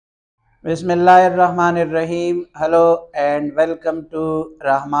Bismillahirrahmanirrahim. Hello and welcome to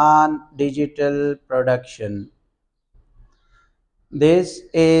Rahman Digital Production. This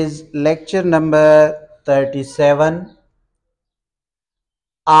is lecture number 37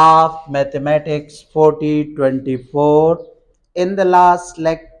 of Mathematics 4024. In the last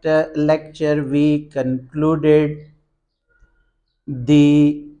lecture we concluded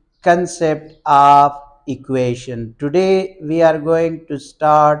the concept of equation. Today we are going to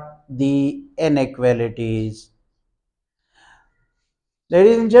start the inequalities.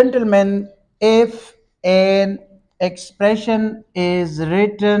 Ladies and gentlemen, if an expression is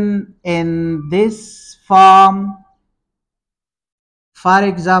written in this form, for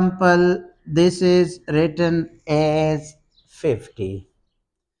example, this is written as 50.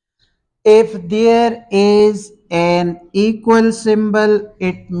 If there is an equal symbol,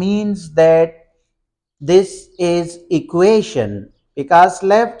 it means that this is equation because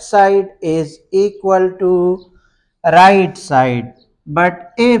left side is equal to right side.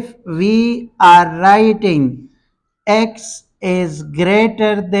 But if we are writing x is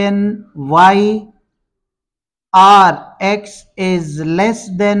greater than y or x is less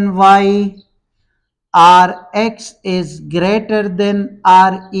than y or x is greater than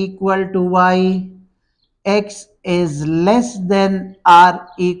or equal to y, x is less than or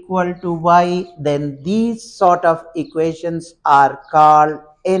equal to y, then these sort of equations are called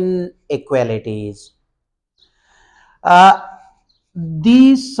inequalities.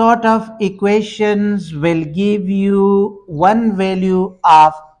 These sort of equations will give you one value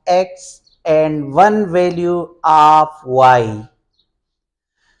of x and one value of y.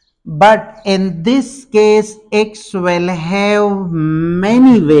 But in this case, x will have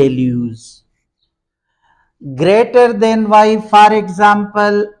many values. Greater than y, for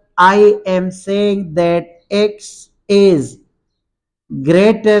example, I am saying that x is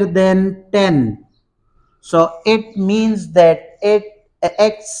greater than 10. So it means that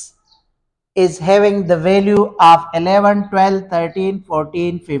x is having the value of 11, 12, 13,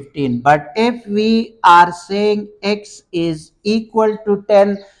 14, 15. But if we are saying x is equal to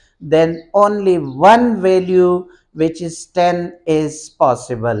 10, then only one value, which is 10, is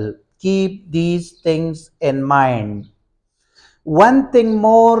possible. Keep these things in mind. One thing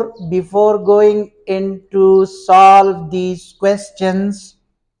more before going into solve these questions,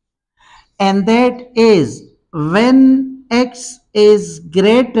 and that is when x is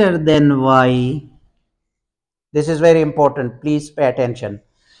greater than y. This is very important. Please pay attention.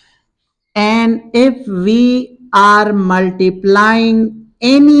 And if we are multiplying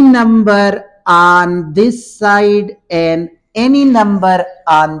any number on this side and any number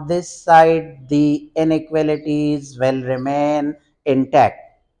on this side, the inequalities will remain intact.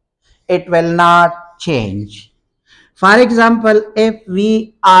 It will not change. For example, if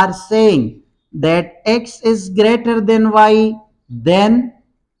we are saying that x is greater than y, then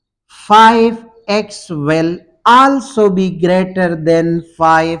 5x will also be greater than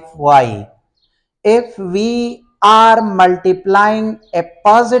 5y. If we are multiplying a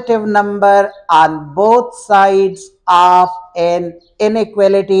positive number on both sides of an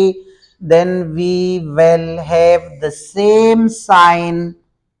inequality, then we will have the same sign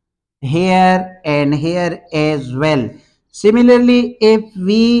here and here as well. Similarly, if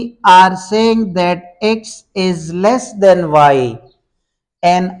we are saying that x is less than y,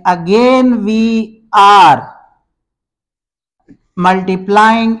 and again we are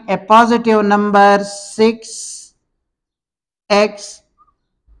multiplying a positive number, 6x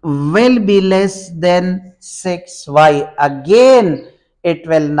will be less than 6y. Again, it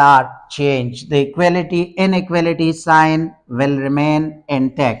will not change. The inequality sign will remain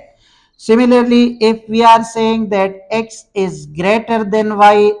intact. Similarly, if we are saying that x is greater than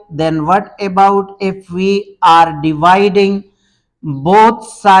y, then what about if we are dividing both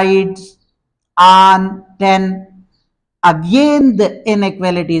sides on 10? Again, the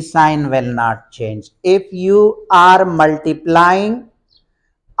inequality sign will not change. If you are multiplying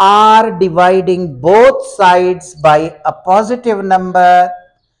or dividing both sides by a positive number,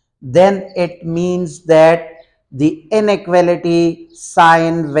 then it means that the inequality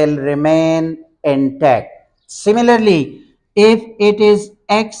sign will remain intact. Similarly, if it is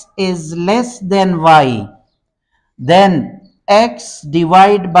x is less than y, then x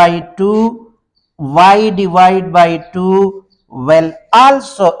divided by 2, y divided by 2 will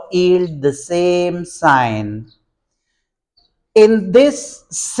also yield the same sign. In this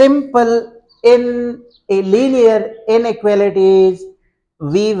simple in a linear inequalities,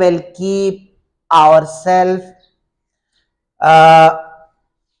 we will keep ourselves uh,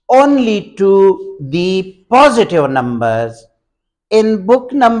 only to the positive numbers. in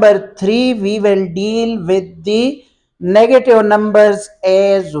book number 3, we will deal with the negative numbers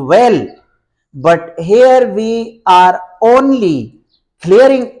as well. But here we are only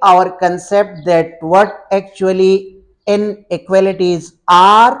clearing our concept that what actually inequalities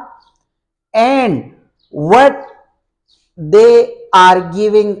are and what they are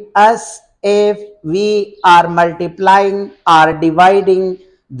giving us if we are multiplying or dividing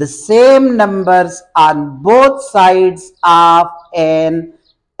the same numbers on both sides of an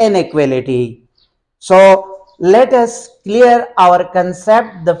inequality. So let us clear our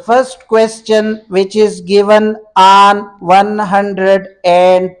concept. The first question, which is given on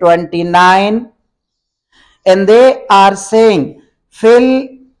 129, and they are saying fill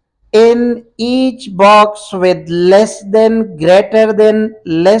in each box with less than, greater than,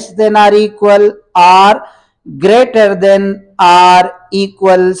 less than or equal, or greater than or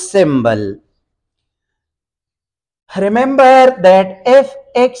equal symbol. Remember that if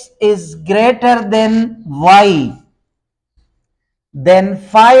x is greater than y, then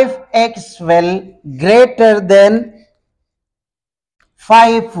 5x will greater than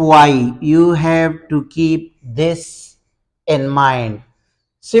 5y. You have to keep this in mind.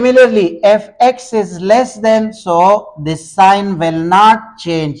 Similarly, if x is less than, so this sign will not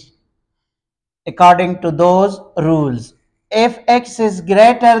change according to those rules. If x is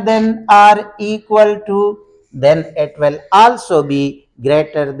greater than or equal to, then it will also be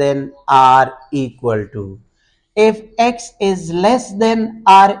greater than or equal to. If x is less than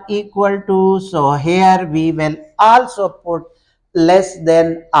or equal to, so here we will also put less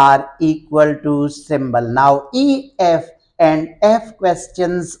than or equal to symbol. Now E, F and F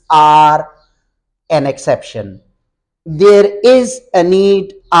questions are an exception. There is a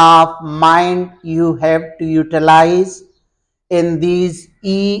need of mind you have to utilize in these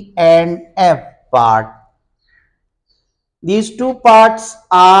E and F part. These two parts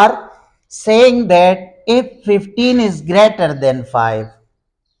are saying that if 15 is greater than 5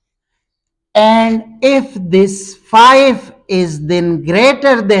 and if this 5 is then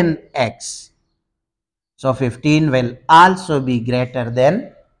greater than x, so 15 will also be greater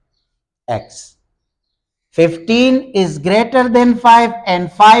than x. 15 is greater than 5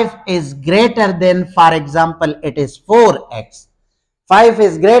 and 5 is greater than, for example, it is 4x. 5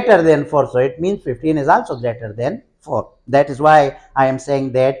 is greater than 4, so it means 15 is also greater than 4. That is why I am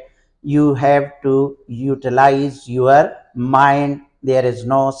saying that you have to utilize your mind. There is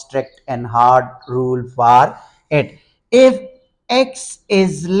no strict and hard rule for it. If x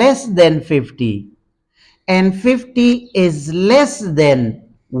is less than 50 and 50 is less than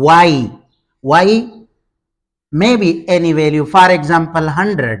y, maybe any value, for example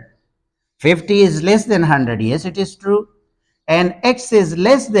 100. 50 is less than 100, yes, it is true, and x is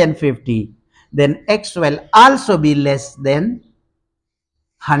less than 50, then x will also be less than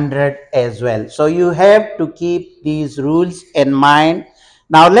 100 as well. So you have to keep these rules in mind.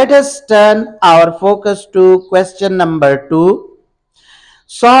 Now let us turn our focus to question number 2.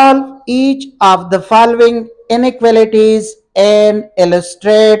 Solve each of the following inequalities and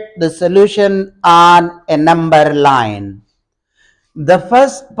illustrate the solution on a number line. The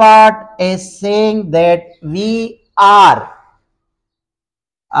first part is saying that we are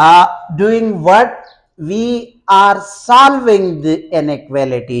doing what? We are solving the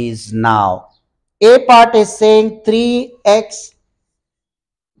inequalities now. A part is saying 3x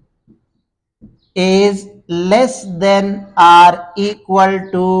is less than or equal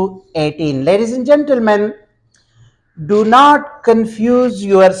to 18. Ladies and gentlemen, do not confuse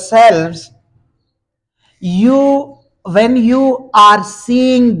yourselves. When you are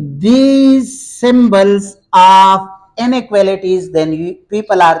seeing these symbols of inequalities, then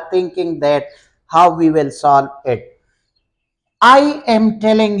people are thinking that how we will solve it. I am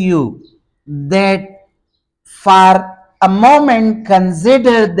telling you that for a moment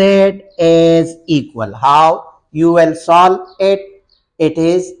consider that as equal. How you will solve it? It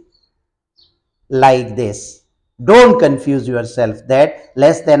is like this. Don't confuse yourself that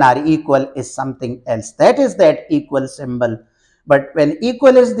less than or equal is something else. That is that equal symbol. But when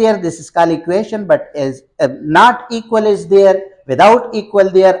equal is there, this is called equation. But as not equal is there, without equal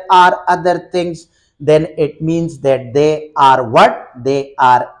there are other things, then it means that they are what? They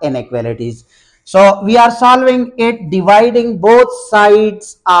are inequalities. So we are solving it dividing both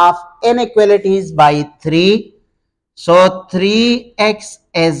sides of inequalities by 3. So 3x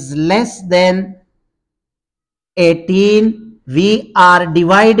is less than 18. We are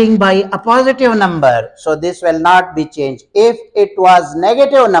dividing by a positive number, so this will not be changed. If it was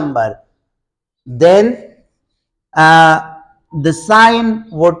negative number, then the sign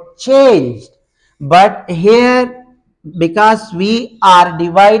would change. But here because we are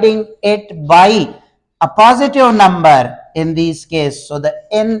dividing it by a positive number in this case, so the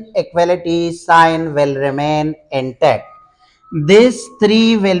inequality sign will remain intact. This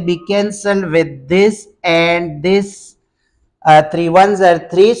 3 will be cancelled with this, and this 3 ones are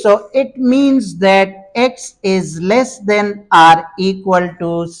 3. So it means that x is less than or equal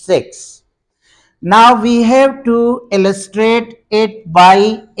to 6. Now we have to illustrate it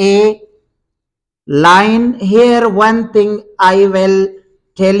by a line. Here one thing I will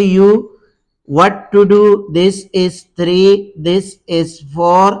tell you what to do. This is 3, this is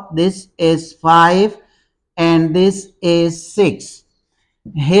 4, this is 5, and this is 6.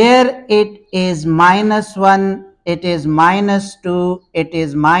 Here it is -1, it is -2, it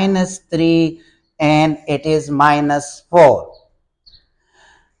is -3, and it is -4.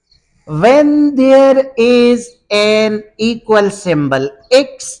 When there is an equal symbol,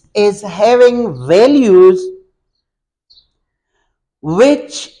 x is having values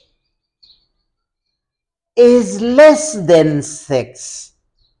which is less than 6.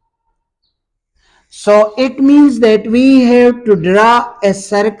 So it means that we have to draw a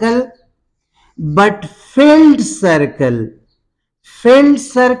circle, but filled circle. Filled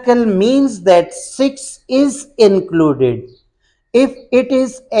circle means that 6 is included. If it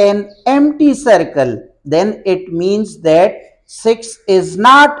is an empty circle, then it means that 6 is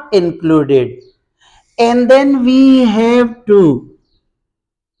not included. And then we have to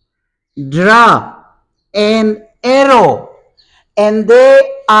draw an arrow, and they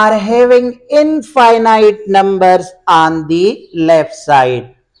are having infinite numbers on the left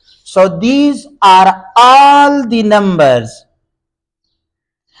side. So these are all the numbers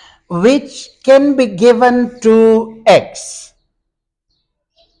which can be given to x.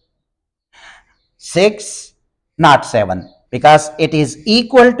 6, not 7, because it is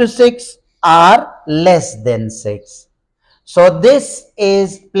equal to 6 or less than 6. So this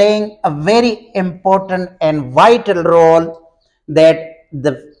is playing a very important and vital role, that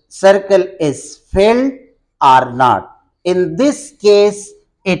the circle is filled or not. In this case,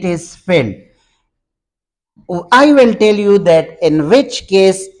 it is filled. I will tell you that in which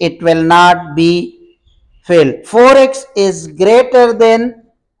case it will not be filled. 4x is greater than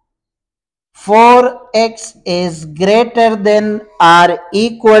 4x is greater than or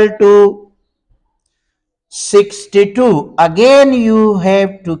equal to 62. Again, you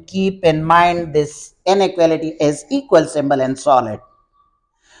have to keep in mind this inequality as equal symbol and solid.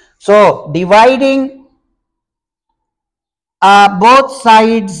 So dividing both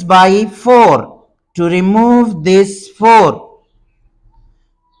sides by 4 to remove this 4.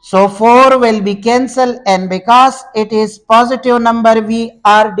 So 4 will be cancelled, and because it is positive number, we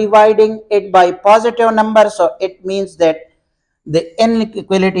are dividing it by positive number. So it means that the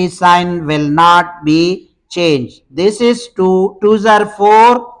inequality sign will not be changed. This is 2, 2s are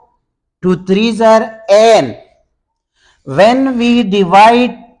 4, 2 3s are n. When we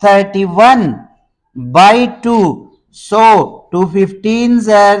divide 31 by 2, so 2 15s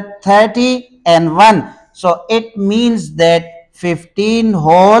are 30 and 1. So it means that 15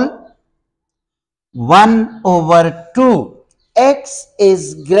 whole 1 over 2. X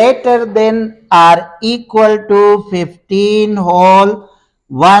is greater than or equal to 15 whole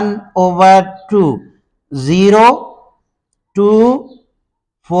 1 over 2. 0, 2,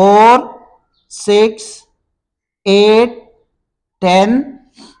 4, 6, 8, 10,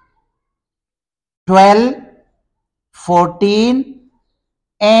 12, 14,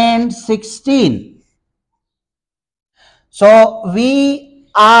 and 16. So we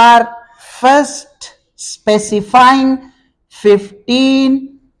are first specifying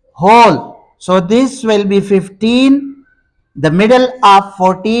 15 whole. So this will be 15, the middle of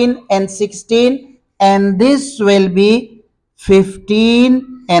 14 and 16, and this will be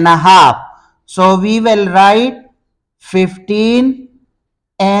 15 and a half. So we will write 15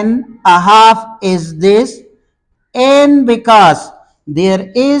 and a half is this, and because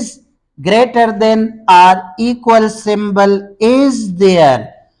there is greater than or equal symbol is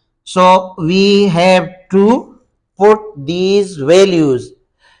there, so we have to put these values.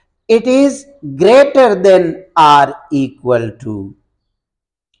 It is greater than or equal to.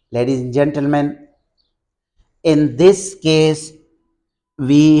 Ladies and gentlemen, in this case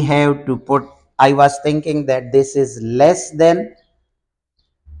we have to put, I was thinking that this is less than,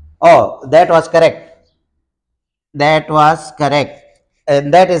 oh, that was correct, that was correct,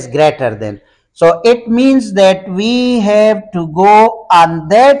 and that is greater than. So it means that we have to go on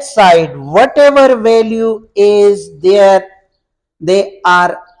that side, whatever value is there, they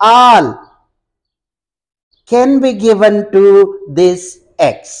are all can be given to this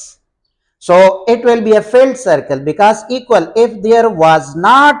x. So it will be a filled circle because equal, if there was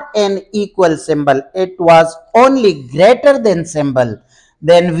not an equal symbol, it was only greater than symbol,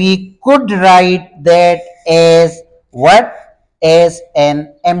 then we could write that as what? As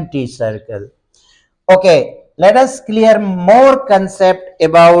an empty circle. Okay, let us clear more concept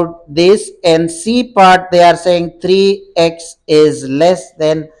about this. And C part, they are saying 3x is less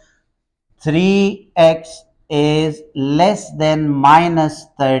than 3x is less than minus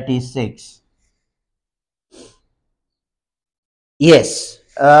 36. Yes,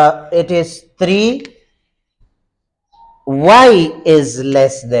 it is 3. Y is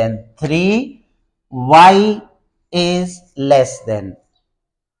less than 3. Y is less than.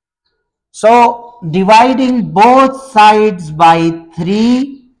 So dividing both sides by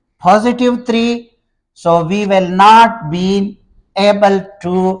 3, positive 3, so we will not be able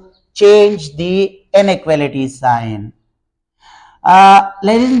to change the inequality sign.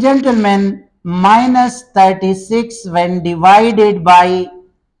 Ladies and gentlemen, minus 36 when divided by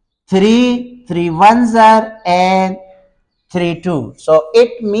 3, 3 ones are and 3 2. So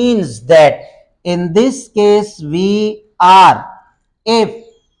it means that in this case we are, if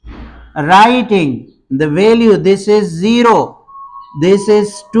writing the value, this is 0, this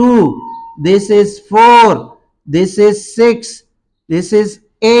is 2, this is 4, this is 6, this is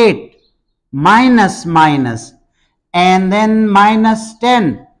 8, minus minus, and then minus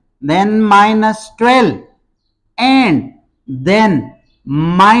 10, then minus 12, and then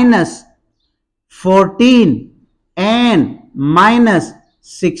minus 14 and minus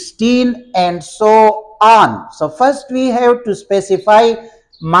 16, and so on. So first we have to specify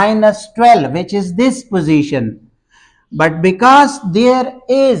minus 12, which is this position. But because there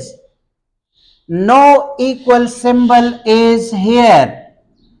is no equal symbol is here,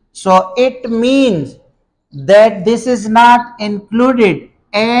 so it means that this is not included,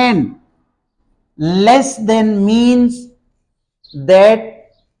 and less than means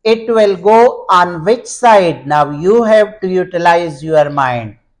that it will go on which side. Now you have to utilize your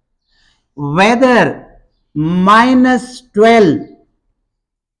mind. Whether minus 12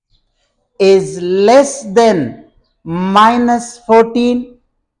 is less than minus 14.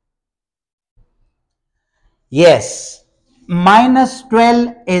 Yes, minus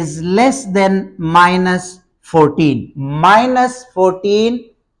 12 is less than minus 14. Minus 14,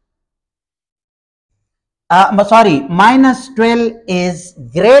 minus 12 is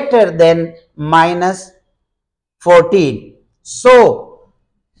greater than minus 14. So,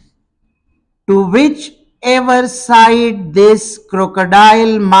 to whichever side this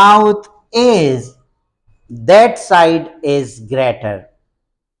crocodile mouth is, that side is greater.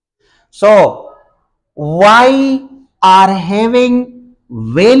 So, y are having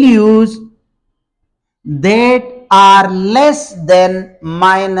values that are less than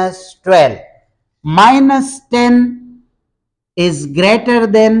minus 12. Minus 10 is greater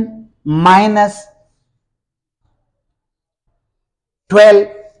than minus 12.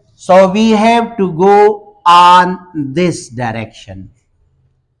 So we have to go on this direction.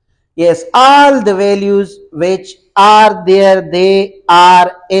 Yes, all the values which are there, they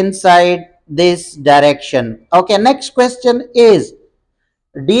are inside this direction. Okay, next question is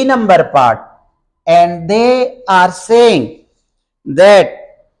D number part, and they are saying that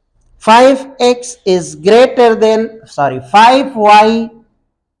 5x is greater than, 5y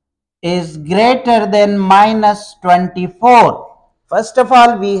is greater than minus 24. First of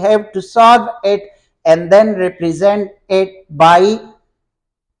all, we have to solve it and then represent it by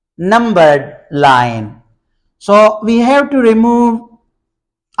numbered line. So we have to remove,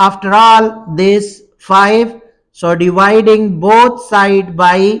 after all, this 5. So dividing both sides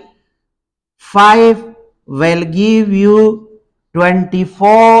by 5 will give you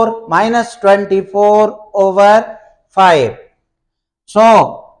 24, minus 24 over 5.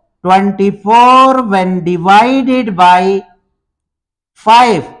 So 24 when divided by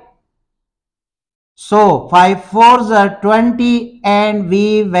 5. So 5 fours are 20, and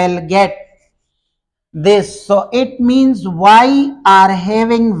we will get this. So it means y are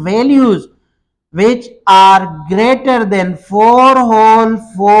having values which are greater than 4 whole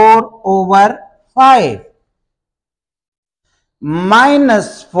 4 over 5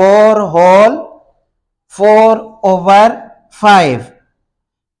 minus 4 whole 4 over 5.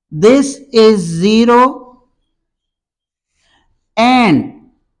 This is 0, and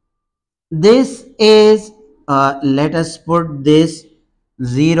this is, let us put this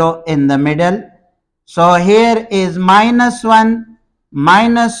 0 in the middle. So here is minus 1,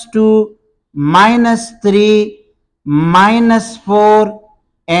 minus 2, minus 3, minus 4,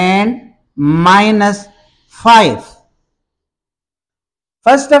 and minus 5.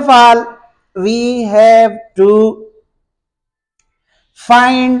 First of all, we have to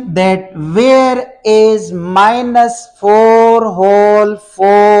find that where is minus 4 whole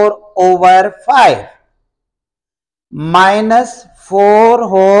 4 over 5. Minus 4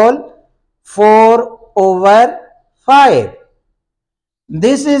 whole 4 over 5.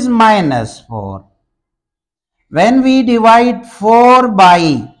 This is minus 4. When we divide 4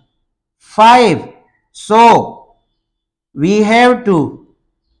 by 5, so we have to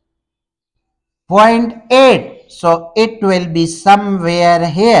 0.8. So it will be somewhere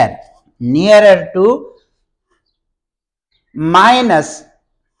here, nearer to minus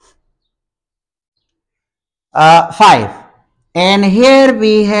 5. And here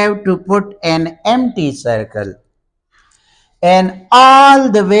we have to put an empty circle. And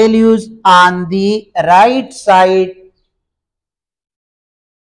all the values on the right side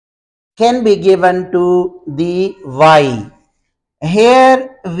can be given to the y.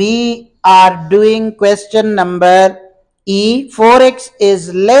 Here we are doing question number E. 4x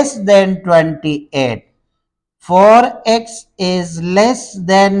is less than 28. 4x is less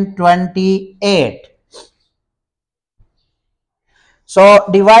than 28. So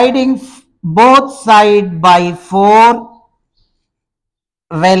dividing both sides by 4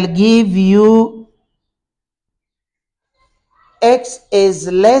 will give you x is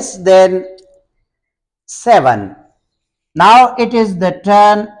less than 7. Now it is the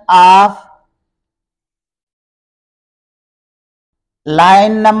turn of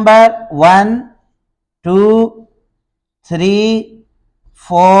line number 1, 2, 3,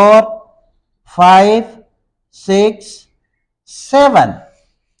 4, 5, 6, 7.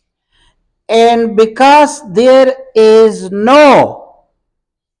 And because there is no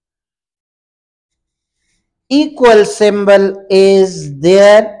equal symbol is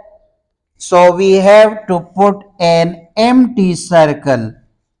there, so we have to put an empty circle,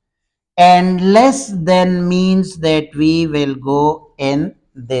 and less than means that we will go in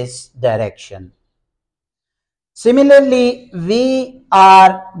this direction. Similarly, we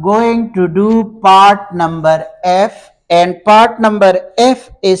are going to do part number F, and part number F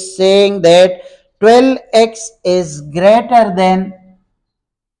is saying that 12x is greater than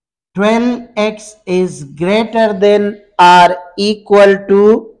 12x is greater than or equal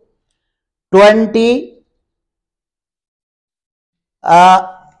to 20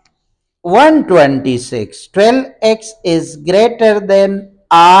 126. 12x is greater than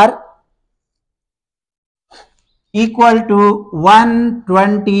or equal to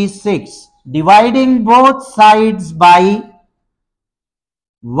 126. Dividing both sides by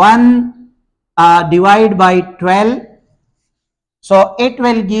 1 divide by 12. So it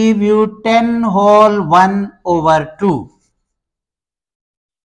will give you 10 whole 1 over 2.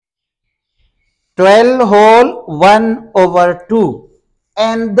 12 whole 1 over 2.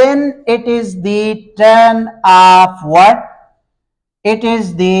 And then it is the turn of what? It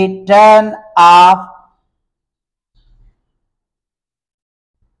is the turn of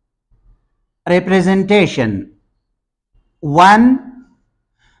representation. 1,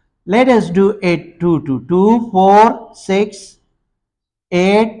 let us do it 2 to 2, 4, 6,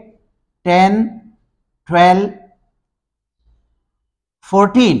 8, 10, 12,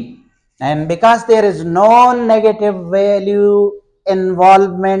 14. And because there is no negative value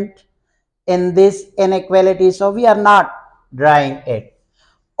involvement in this inequality, so we are not drawing it.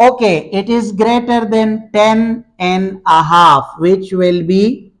 Okay, it is greater than 10 and a half, which will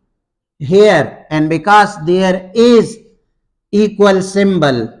be here, and because there is equal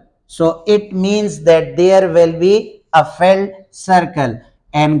symbol, so it means that there will be a filled circle,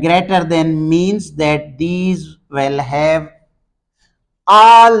 and greater than means that these will have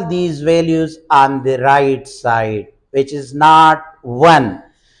all these values on the right side, which is not 1.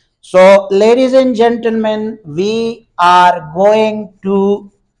 So ladies and gentlemen, we are going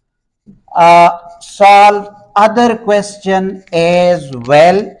to solve other question as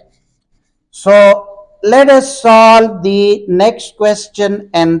well. So let us solve the next question,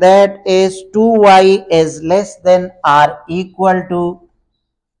 and that is 2y is less than or equal to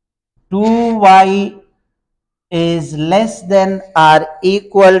 2y is less than or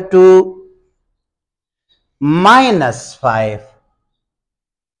equal to minus 5.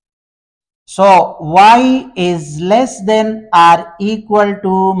 So y is less than or equal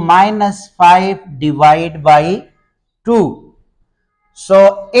to minus 5 divided by 2.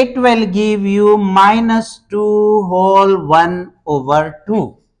 So it will give you minus 2 whole 1 over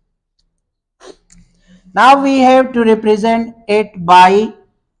 2. Now we have to represent it by,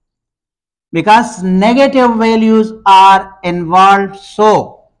 because negative values are involved,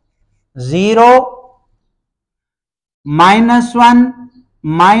 so 0, minus 1,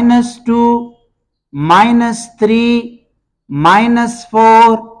 -2, -3,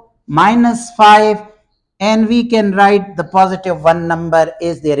 -4, -5, and we can write the positive one number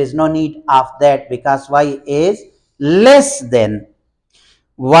is there is no need of that because y is less than.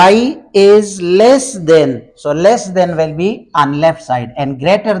 Y is less than. So less than will be on left side and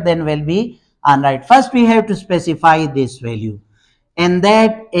greater than will be on right. First we have to specify this value, and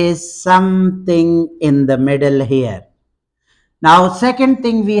that is something in the middle here. Now second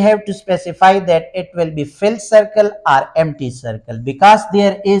thing we have to specify that it will be filled circle or empty circle because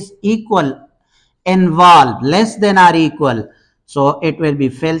there is equal involved, less than or equal. So it will be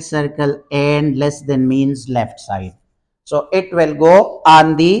filled circle and less than means left side. So it will go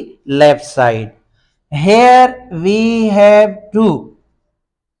on the left side. Here we have to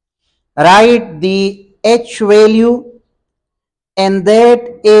write the h value, and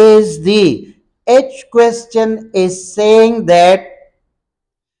that is the h question is saying that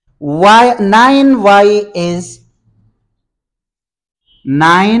y 9y is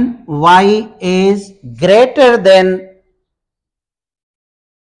greater than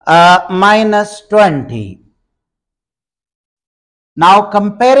 -20. Now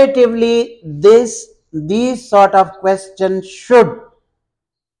comparatively these sort of questions should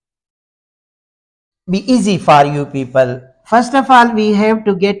be easy for you people. First of all, we have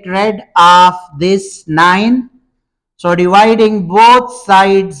to get rid of this 9. So dividing both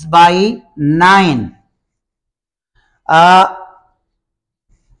sides by 9.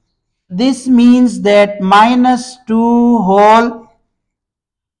 This means that -2 whole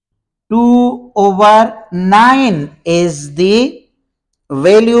 2 over 9 is the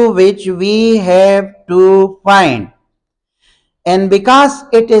value which we have to find. And because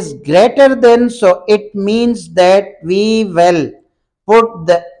it is greater than, so it means that we will put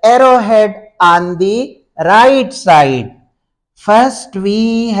the arrowhead on the right side. First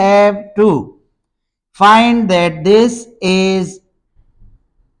we have to find that this is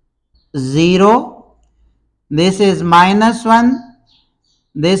 0, this is -1,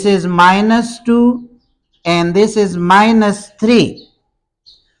 this is -2, and this is -3.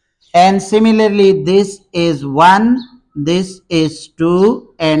 And similarly this is 1, this is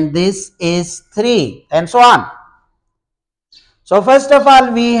 2, and this is 3, and so on. So first of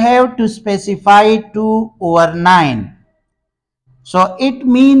all we have to specify 2 over 9. So it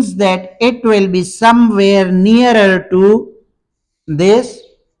means that it will be somewhere nearer to this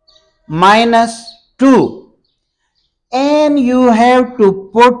 -2, and you have to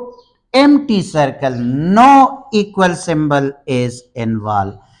put empty circle, no equal symbol is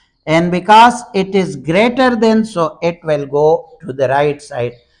involved, and because it is greater than, so it will go to the right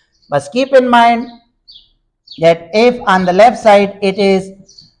side. But keep in mind that if on the left side it is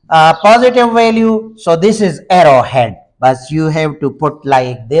a positive value, so this is arrowhead, but you have to put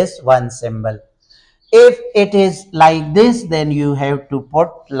like this one symbol. If it is like this, then you have to put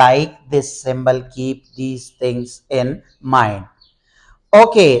like this symbol. Keep these things in mind.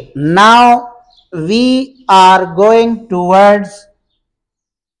 Okay, now we are going towards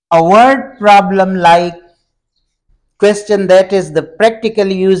a word problem like question, that is the practical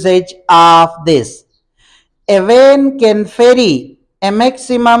usage of this. A van can ferry a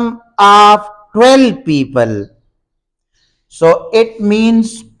maximum of 12 people. So it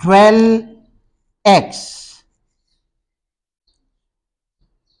means 12x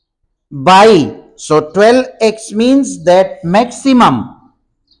by, so 12x means that maximum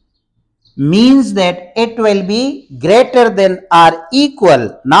means that it will be greater than or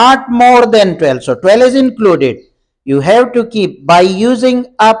equal, not more than 12. So 12 is included. You have to keep by using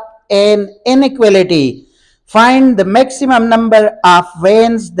up an inequality. Find the maximum number of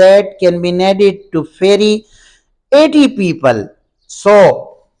vans that can be needed to ferry 80 people.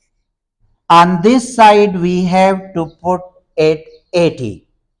 So on this side we have to put it 80.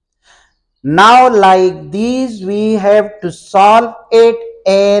 Now like these we have to solve it,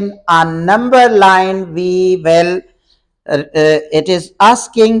 and on number line we will it is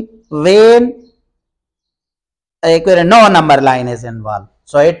asking when no number line is involved,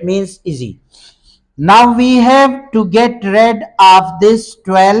 so it means easy. Now we have to get rid of this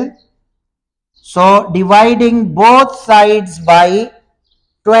 12, so dividing both sides by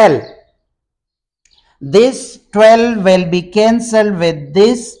 12, this 12 will be cancelled with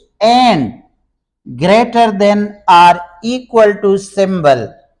this, and greater than or equal to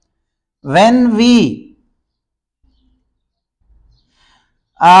symbol. When we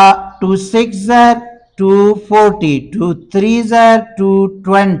 2 6 are 240, 2 3 are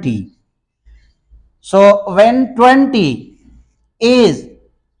 220. So when 20 is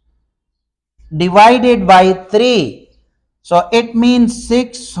divided by 3, So it means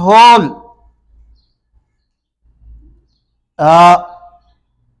 6 whole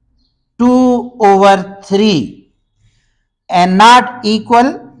 2 over 3 and not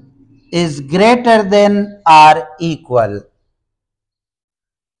equal is greater than or equal.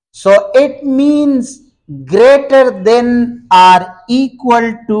 So it means greater than or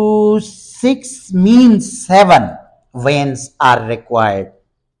equal to 6 means 7 veins are required.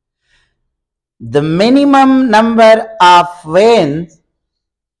 The minimum number of veins,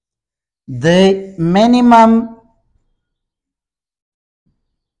 the minimum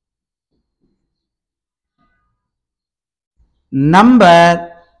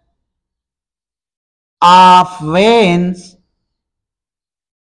number of veins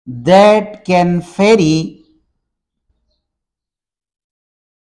that can ferry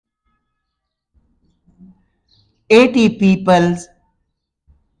 80 people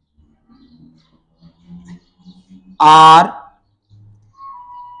are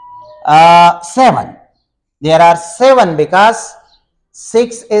 7. There are 7 because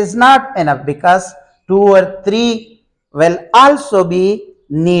 6 is not enough, because 2 or 3 will also be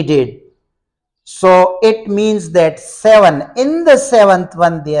needed. So it means that 7, in the 7th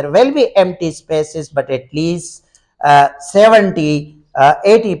one there will be empty spaces, but at least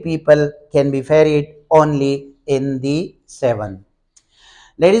 80 people can be ferried only in the 7th.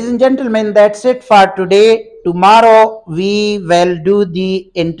 Ladies and gentlemen, that's it for today. Tomorrow we will do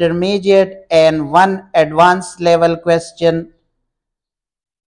the intermediate and one advanced level question.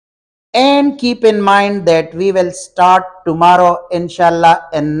 And keep in mind that we will start tomorrow, inshallah,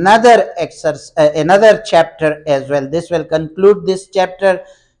 another chapter as well. This will conclude this chapter,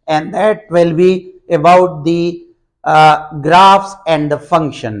 and that will be about the graphs and the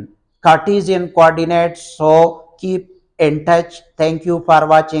function, Cartesian coordinates. So keep in touch. Thank you for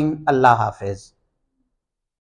watching. Allah Hafiz.